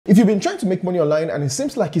If you've been trying to make money online and it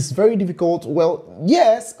seems like it's very difficult, well,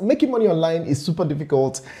 yes, making money online is super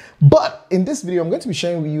difficult. But in this video, I'm going to be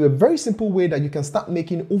sharing with you a very simple way that you can start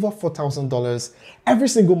making over $4,000 every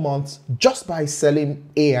single month just by selling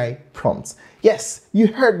AI prompts. Yes, you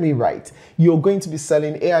heard me right. You're going to be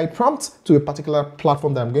selling AI prompts to a particular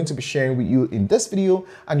platform that I'm going to be sharing with you in this video,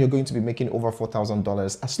 and you're going to be making over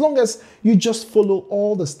 $4,000 as long as you just follow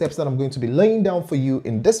all the steps that I'm going to be laying down for you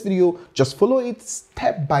in this video. Just follow it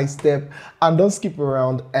step by step and don't skip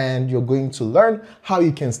around, and you're going to learn how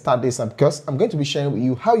you can start this. And because I'm going to be sharing with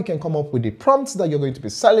you how you can come up with the prompts that you're going to be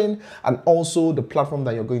selling and also the platform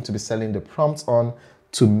that you're going to be selling the prompts on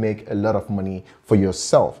to make a lot of money for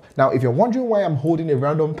yourself. Now, if you're wondering why I'm holding a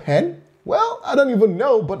random pen, well, I don't even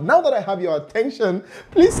know, but now that I have your attention,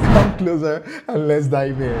 please come closer and let's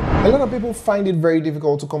dive in. A lot of people find it very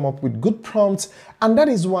difficult to come up with good prompts, and that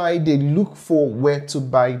is why they look for where to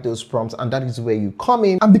buy those prompts, and that is where you come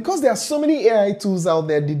in. And because there are so many AI tools out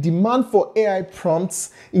there, the demand for AI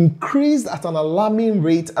prompts increased at an alarming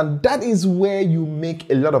rate, and that is where you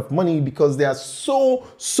make a lot of money because there are so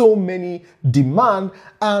many demand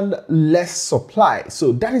and less supply.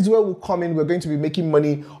 So that is where we'll come in. We're going to be making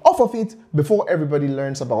money off of it before everybody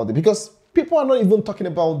learns about it, because people are not even talking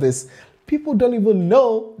about this. People don't even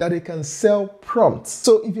know that they can sell prompts.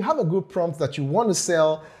 So if you have a good prompt that you want to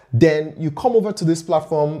sell, then you come over to this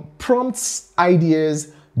platform,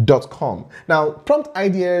 promptsideas.com. Now, Prompt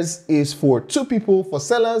Ideas is for two people, for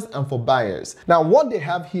sellers and for buyers. Now, what they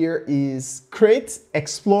have here is create,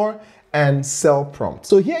 explore, and sell prompts.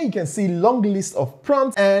 So here you can see long list of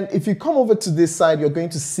prompts, and if you come over to this side, you're going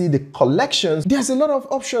to see the collections. There's a lot of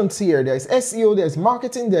options here. There's SEO, there's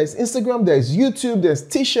marketing, there's Instagram, there's YouTube, there's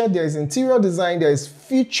t-shirt, there's interior design, there's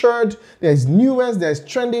featured, there's newest, there's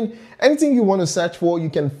trending. Anything you want to search for, you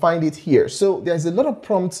can find it here. So there's a lot of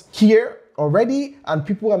prompts here already, and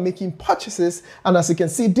people are making purchases. And as you can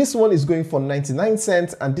see, this one is going for 99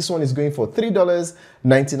 cents and this one is going for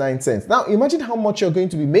 $3.99. Now imagine how much you're going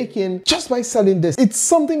to be making just by selling this. It's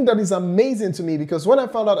something that is amazing to me, because when I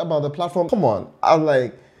found out about the platform, come on, I'm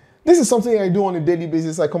like, this is something I do on a daily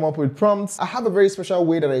basis. I come up with prompts. I have a very special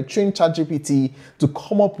way that I train ChatGPT to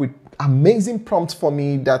come up with amazing prompts for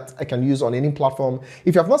me that I can use on any platform.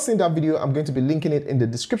 If you have not seen that video, I'm going to be linking it in the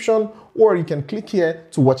description, or you can click here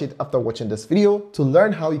to watch it after watching this video to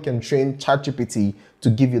learn how you can train ChatGPT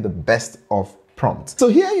to give you the best of prompts. So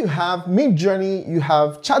here you have Midjourney, you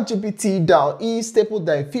have ChatGPT, DALL-E, Stable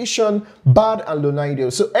Diffusion, Bard, and Leonardo.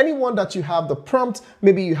 So anyone that you have the prompt,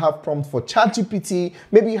 maybe you have prompt for ChatGPT,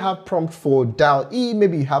 maybe you have prompt for DALL-E,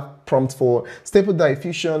 maybe you have prompt for Stable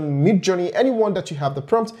Diffusion, Midjourney, anyone that you have the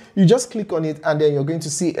prompt, you just click on it and then you're going to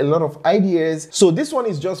see a lot of ideas. So this one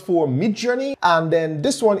is just for Midjourney, and then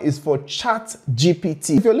this one is for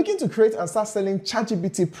ChatGPT. If you're looking to create and start selling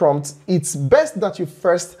ChatGPT prompts, it's best that you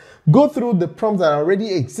first go through the prompts that are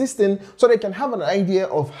already existing so they can have an idea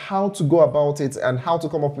of how to go about it and how to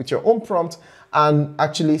come up with your own prompt and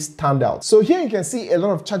actually stand out. So here you can see a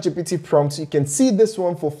lot of ChatGPT prompts. You can see this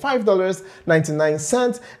one for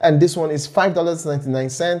 $5.99, and this one is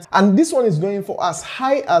 $5.99, and this one is going for as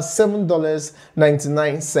high as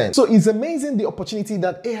 $7.99. So it's amazing the opportunity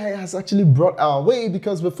that AI has actually brought our way,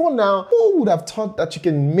 because before now, who would have thought that you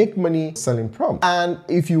can make money selling prompts? And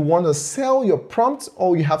if you want to sell your prompt,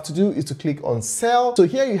 all you have to do is to click on sell. So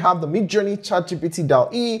here you have the Midjourney, ChatGPT,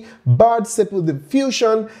 DALL-E, Bard, Stable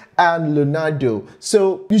Diffusion, and Leonardo.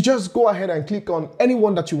 So you just go ahead and click on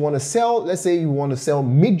anyone that you want to sell. Let's say you want to sell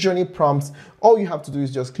Midjourney prompts. All you have to do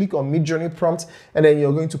is just click on Midjourney prompt, and then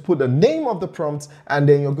you're going to put the name of the prompt, and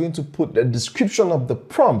then you're going to put the description of the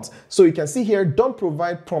prompt. So you can see here, don't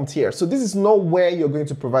provide prompt here. So this is not where you're going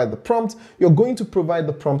to provide the prompt. You're going to provide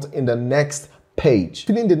the prompt in the next page.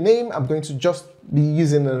 Fill in the name. I'm going to just be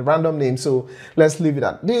using a random name, so let's leave it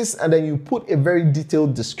at this, and then you put a very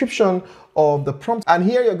detailed description of the prompt, and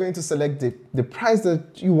here you're going to select the price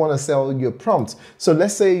that you want to sell your prompt. So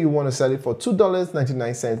let's say you want to sell it for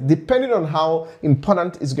 $2.99, depending on how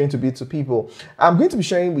important it's going to be to people. I'm going to be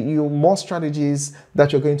sharing with you more strategies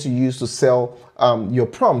that you're going to use to sell your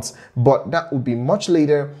prompts, but that will be much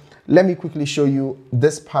later. Let me quickly show you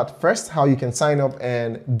this part first, how you can sign up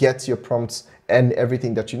and get your prompts and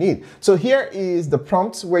everything that you need. So here is the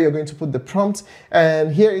prompt where you're going to put the prompt,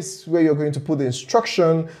 and here is where you're going to put the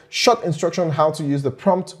instruction. Short instruction how to use the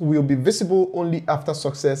prompt will be visible only after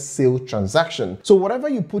success sale transaction. So whatever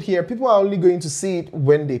you put here, people are only going to see it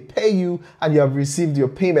when they pay you and you have received your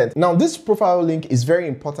payment. Now this profile link is very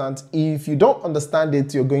important. If you don't understand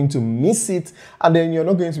it, you're going to miss it, and then you're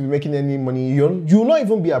not going to be making any money. You'll not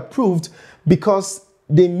even be approved, because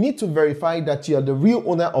they need to verify that you are the real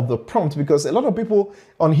owner of the prompt, because a lot of people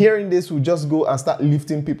on hearing this will just go and start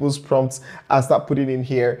lifting people's prompts and start putting in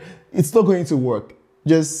here. It's not going to work.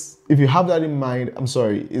 Just if you have that in mind, I'm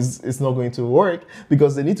sorry, it's not going to work,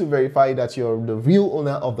 because they need to verify that you're the real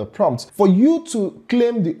owner of the prompt. For you to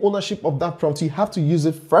claim the ownership of that prompt, you have to use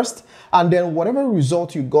it first, and then whatever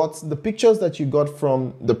result you got, the pictures that you got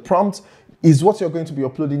from the prompt is what you're going to be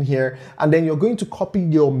uploading here. And then you're going to copy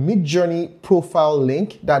your Midjourney profile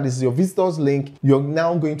link, that is your visitors link. You're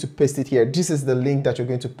now going to paste it here. This is the link that you're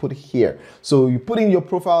going to put here. So you put in your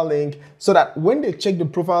profile link so that when they check the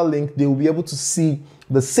profile link, they will be able to see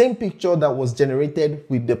the same picture that was generated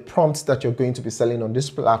with the prompts that you're going to be selling on this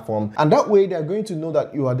platform. And that way they're going to know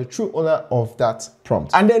that you are the true owner of that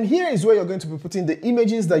prompt. And then here is where you're going to be putting the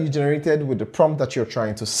images that you generated with the prompt that you're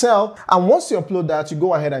trying to sell. And once you upload that, you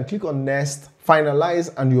go ahead and click on next,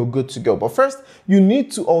 finalize, and you're good to go. But first, you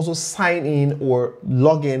need to also sign in or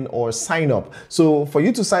log in or sign up. So for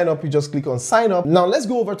you to sign up, you just click on sign up. Now let's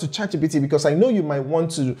go over to ChatGPT, because I know you might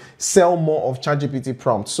want to sell more of ChatGPT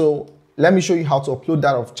prompts. So let me show you how to upload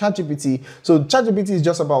that of ChatGPT. So ChatGPT is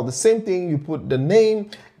just about the same thing. You put the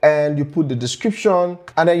name and you put the description,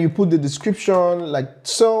 and then you put the description like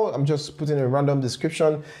so. I'm just putting a random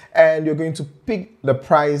description, and you're going to pick the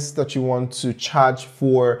price that you want to charge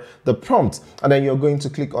for the prompt. And then you're going to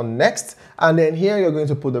click on next. And then here you're going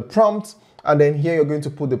to put the prompt. And then here you're going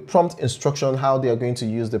to put the prompt instruction, how they are going to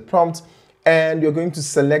use the prompt. And you're going to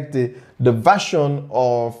select the version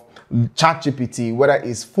of ChatGPT, whether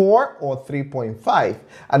it's 4 or 3.5.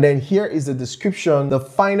 And then here is the description, the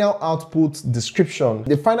final output description,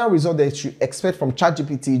 the final result that you expect from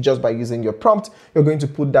ChatGPT just by using your prompt. You're going to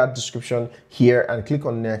put that description here and click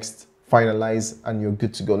on next, finalize, and you're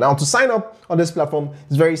good to go. Now to sign up on this platform,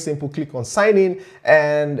 it's very simple. Click on sign in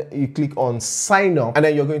and you click on sign up, and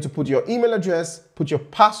then you're going to put your email address, put your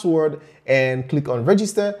password, and click on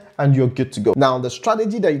register, and you're good to go. Now the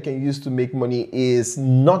strategy that you can use to make money is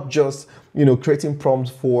not just creating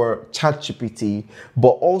prompts for ChatGPT, but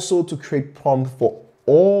also to create prompts for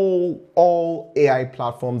all AI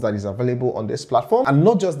platforms that is available on this platform. And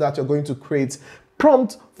not just that, you're going to create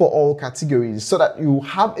prompt for all categories so that you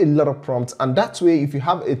have a lot of prompts. And that way, if you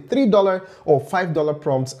have a $3 or $5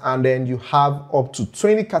 prompt and then you have up to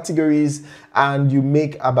 20 categories and you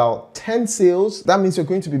make about 10 sales, that means you're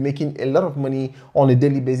going to be making a lot of money on a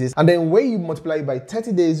daily basis. And then when you multiply it by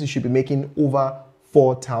 30 days, you should be making over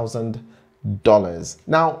 $4,000.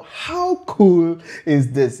 Now, how cool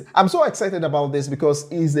is this? I'm so excited about this because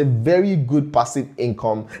it's a very good passive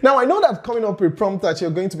income. Now, I know that coming up with a prompt that you're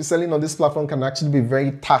going to be selling on this platform can actually be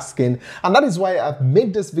very tasking, and that is why I've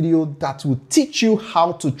made this video that will teach you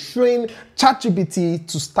how to train ChatGPT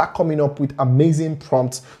to start coming up with amazing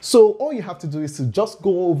prompts. So all you have to do is to just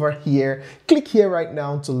go over here, click here right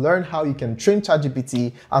now to learn how you can train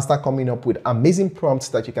ChatGPT and start coming up with amazing prompts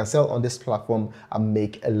that you can sell on this platform and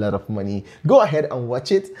make a lot of money. Go ahead and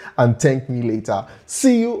watch it and thank me later.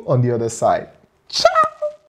 See you on the other side. Ciao!